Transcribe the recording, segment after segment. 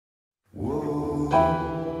Whoa, whoa,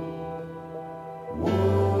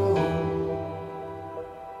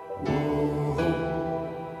 whoa,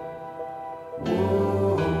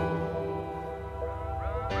 whoa.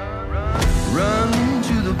 Run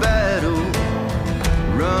to the battle,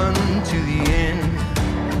 run to the end.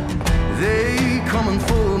 They coming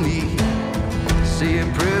for me, say a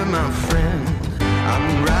prayer, my friend.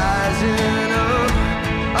 I'm rising up,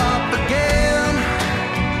 up again,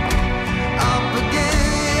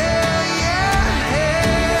 yeah, yeah.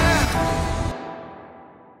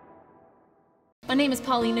 My name is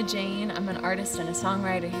Paulina Jayne. I'm an artist and a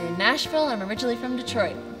songwriter here in Nashville. I'm originally from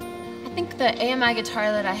Detroit. I think the AMI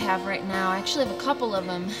guitar that I have right now, I actually have a couple of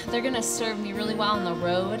them. They're going to serve me really well on the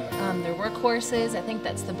road. They're workhorses. I think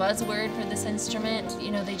that's the buzzword for this instrument.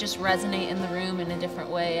 You know, they just resonate in the room in a different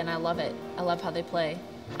way, and I love it. I love how they play.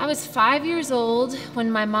 I was 5 years old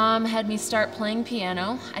when my mom had me start playing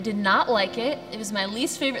piano. I did not like it. It was my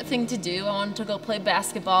least favorite thing to do. I wanted to go play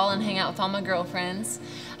basketball and hang out with all my girlfriends.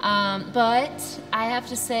 But I have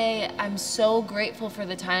to say I'm so grateful for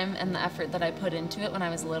the time and the effort that I put into it when I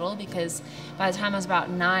was little, because by the time I was about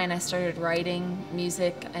 9, I started writing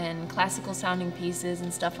music and classical sounding pieces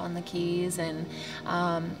and stuff on the keys, and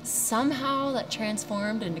somehow that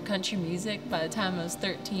transformed into country music by the time I was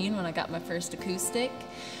 13 when I got my first acoustic.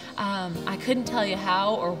 I couldn't tell you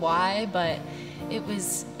how or why, but it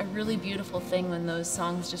was a really beautiful thing when those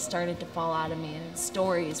songs just started to fall out of me, and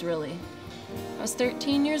stories really. I was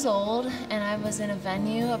 13 years old, and I was in a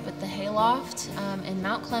venue up at the Hayloft in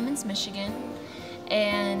Mount Clemens, Michigan,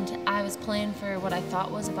 and I was playing for what I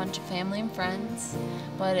thought was a bunch of family and friends,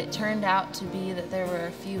 but it turned out to be that there were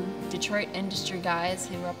a few Detroit industry guys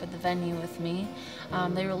who were up at the venue with me.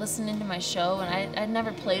 They were listening to my show, and I'd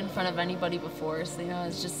never played in front of anybody before, so you know, it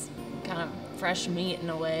was just kind of fresh meat in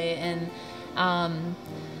a way, and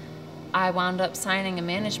I wound up signing a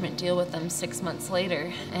management deal with them 6 months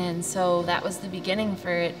later, and so that was the beginning for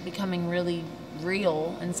it becoming really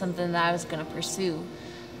real and something that I was going to pursue.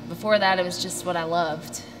 Before that, it was just what I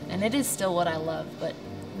loved, and it is still what I love, but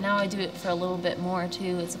now I do it for a little bit more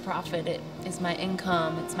too. It's a profit, it is my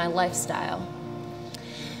income, it's my lifestyle.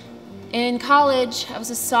 In college, I was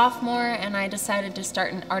a sophomore, and I decided to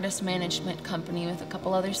start an artist management company with a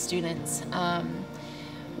couple other students.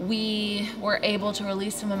 We were able to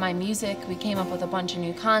release some of my music. We came up with a bunch of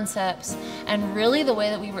new concepts, and really the way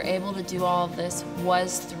that we were able to do all of this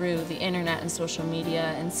was through the internet and social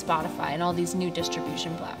media and Spotify and all these new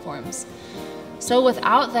distribution platforms. So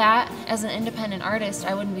without that, as an independent artist,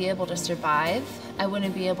 I wouldn't be able to survive. I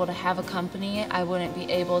wouldn't be able to have a company. I wouldn't be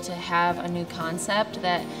able to have a new concept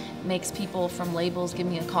that makes people from labels give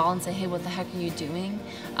me a call and say, hey, what the heck are you doing?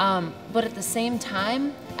 But at the same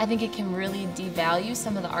time, I think it can really devalue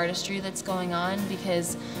some of the artistry that's going on,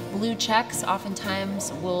 because blue checks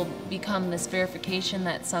oftentimes will become this verification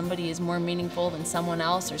that somebody is more meaningful than someone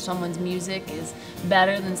else, or someone's music is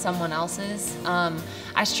better than someone else's.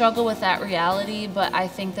 I struggle with that reality, but I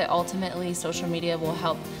think that ultimately social media will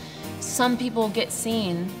help some people get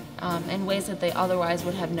seen in ways that they otherwise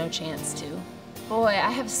would have no chance to. Boy,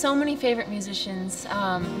 I have so many favorite musicians,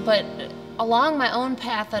 but along my own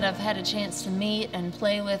path that I've had a chance to meet and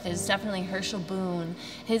play with is definitely Herschel Boone.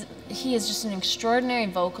 He is just an extraordinary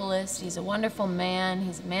vocalist. He's a wonderful man.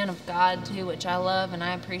 He's a man of God too, which I love and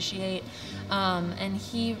I appreciate. And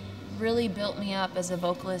he really built me up as a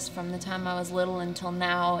vocalist from the time I was little until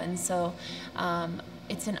now, and so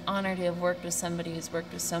it's an honor to have worked with somebody who's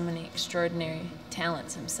worked with so many extraordinary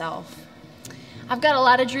talents himself. I've got a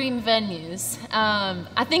lot of dream venues.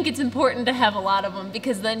 I think it's important to have a lot of them,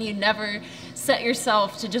 because then you never set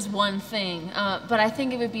yourself to just one thing. But I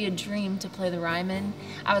think it would be a dream to play the Ryman.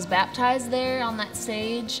 I was baptized there on that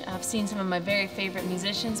stage. I've seen some of my very favorite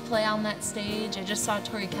musicians play on that stage. I just saw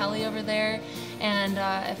Tori Kelly over there, and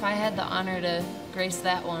if I had the honor to grace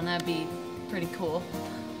that one, that'd be pretty cool.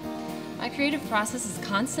 My creative process is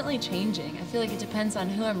constantly changing. I feel like it depends on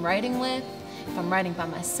who I'm writing with, if I'm writing by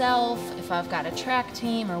myself, if I've got a track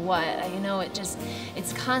team or what. You know,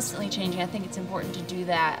 it's constantly changing. I think it's important to do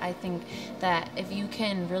that. I think that if you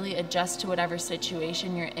can really adjust to whatever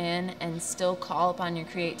situation you're in and still call upon your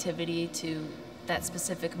creativity to that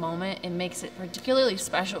specific moment, it makes it particularly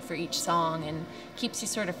special for each song and keeps you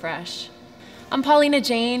sort of fresh. I'm Paulina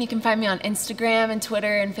Jayne. You can find me on Instagram and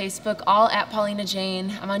Twitter and Facebook, all at Paulina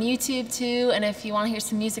Jayne. I'm on YouTube too, and if you want to hear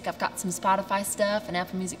some music, I've got some Spotify stuff and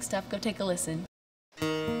Apple Music stuff. Go take a listen.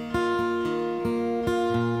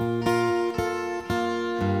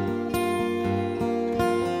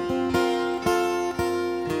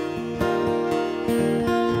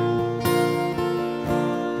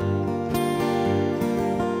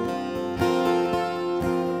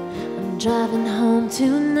 driving home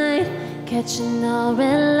tonight, catching all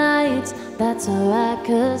red lights. That's alright,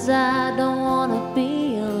 'cause I don't wanna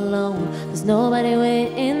be alone. There's nobody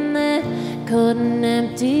waiting there, cold and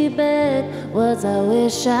empty bed. Words I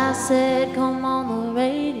wish I said come on the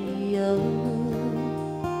radio.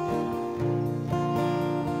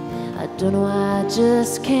 I don't know why I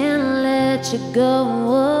just can't let you go.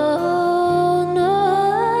 Oh, no.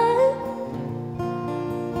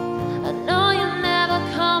 I know you're never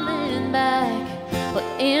coming back, but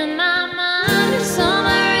in my mind you're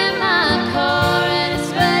somewhere in my car, and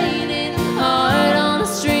it's raining hard on the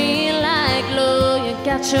street like glue. You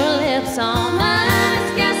got your lips on mine,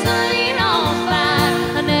 it's gasoline on fire.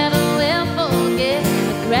 I never will forget.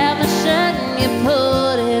 You grabbed my shirt and you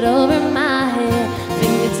put it over my head,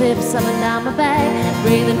 fingertips up and down my back,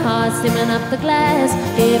 breathing hard, steaming up the glass.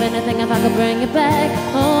 Give anything if I could bring you back.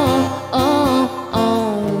 Oh, oh, oh.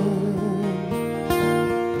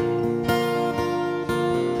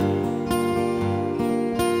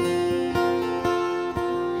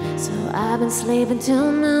 So I've been sleeping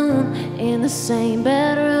till noon in the same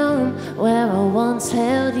bedroom where I once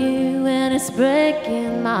held you, and it's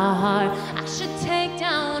breaking my heart. I should take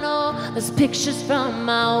down all those pictures from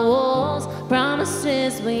my walls.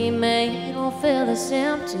 Promises we made won't fill this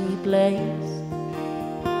empty place.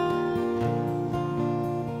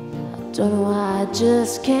 I don't know why I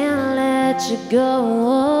just can't let you go.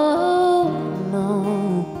 Oh, no.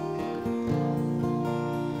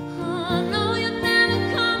 I know you're never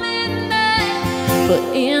coming back, but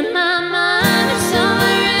in my mind it's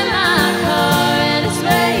somewhere in my car, and it's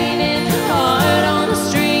raining hard on the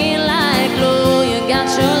street like glue. You got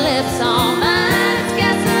your lips on mine, it's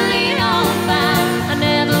gasoline on fire. I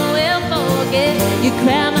never will forget. You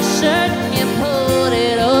grabbed my shirt and you pulled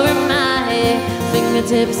it over my head,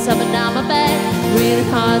 fingertips up and down my back,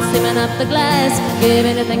 breathing hard, steaming up the glass. Give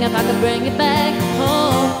anything if I could bring you back.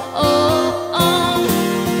 Oh, oh, oh.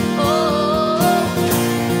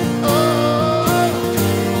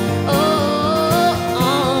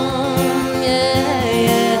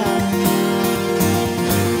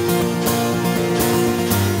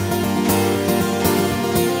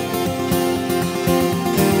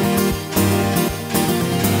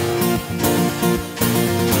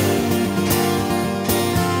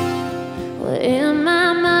 In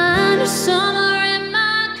my mind, you're somewhere in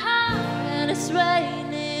my car, and it's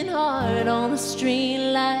raining hard on the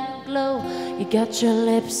street like glow. You got your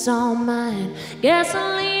lips on mine,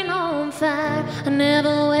 gasoline on fire. I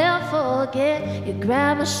never will forget. You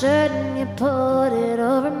grabbed my shirt and you put it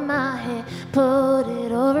over my head, put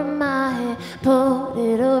it over my head, put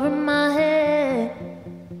it over my head.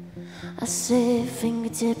 I said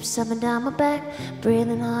fingertips up and down my back,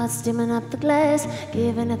 breathing hard, steaming up the glass.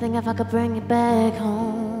 Give anything if I could bring you back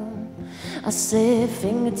home. I said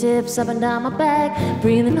fingertips up and down my back,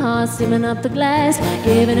 breathing hard, steaming up the glass.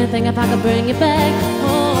 Give anything if I could bring you back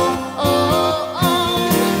home.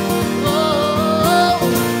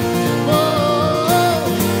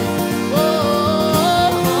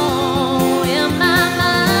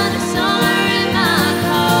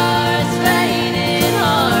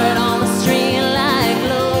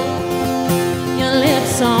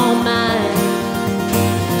 On mine.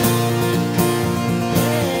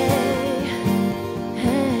 Hey,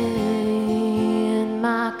 hey, in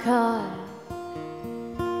my car.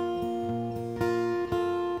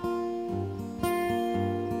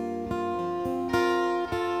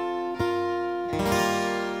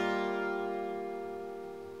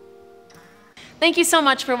 Thank you so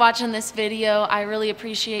much for watching this video. I really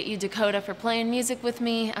appreciate you, Dakota, for playing music with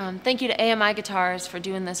me. Thank you to AMI Guitars for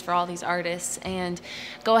doing this for all these artists. And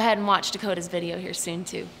go ahead and watch Dakota's video here soon,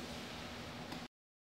 too.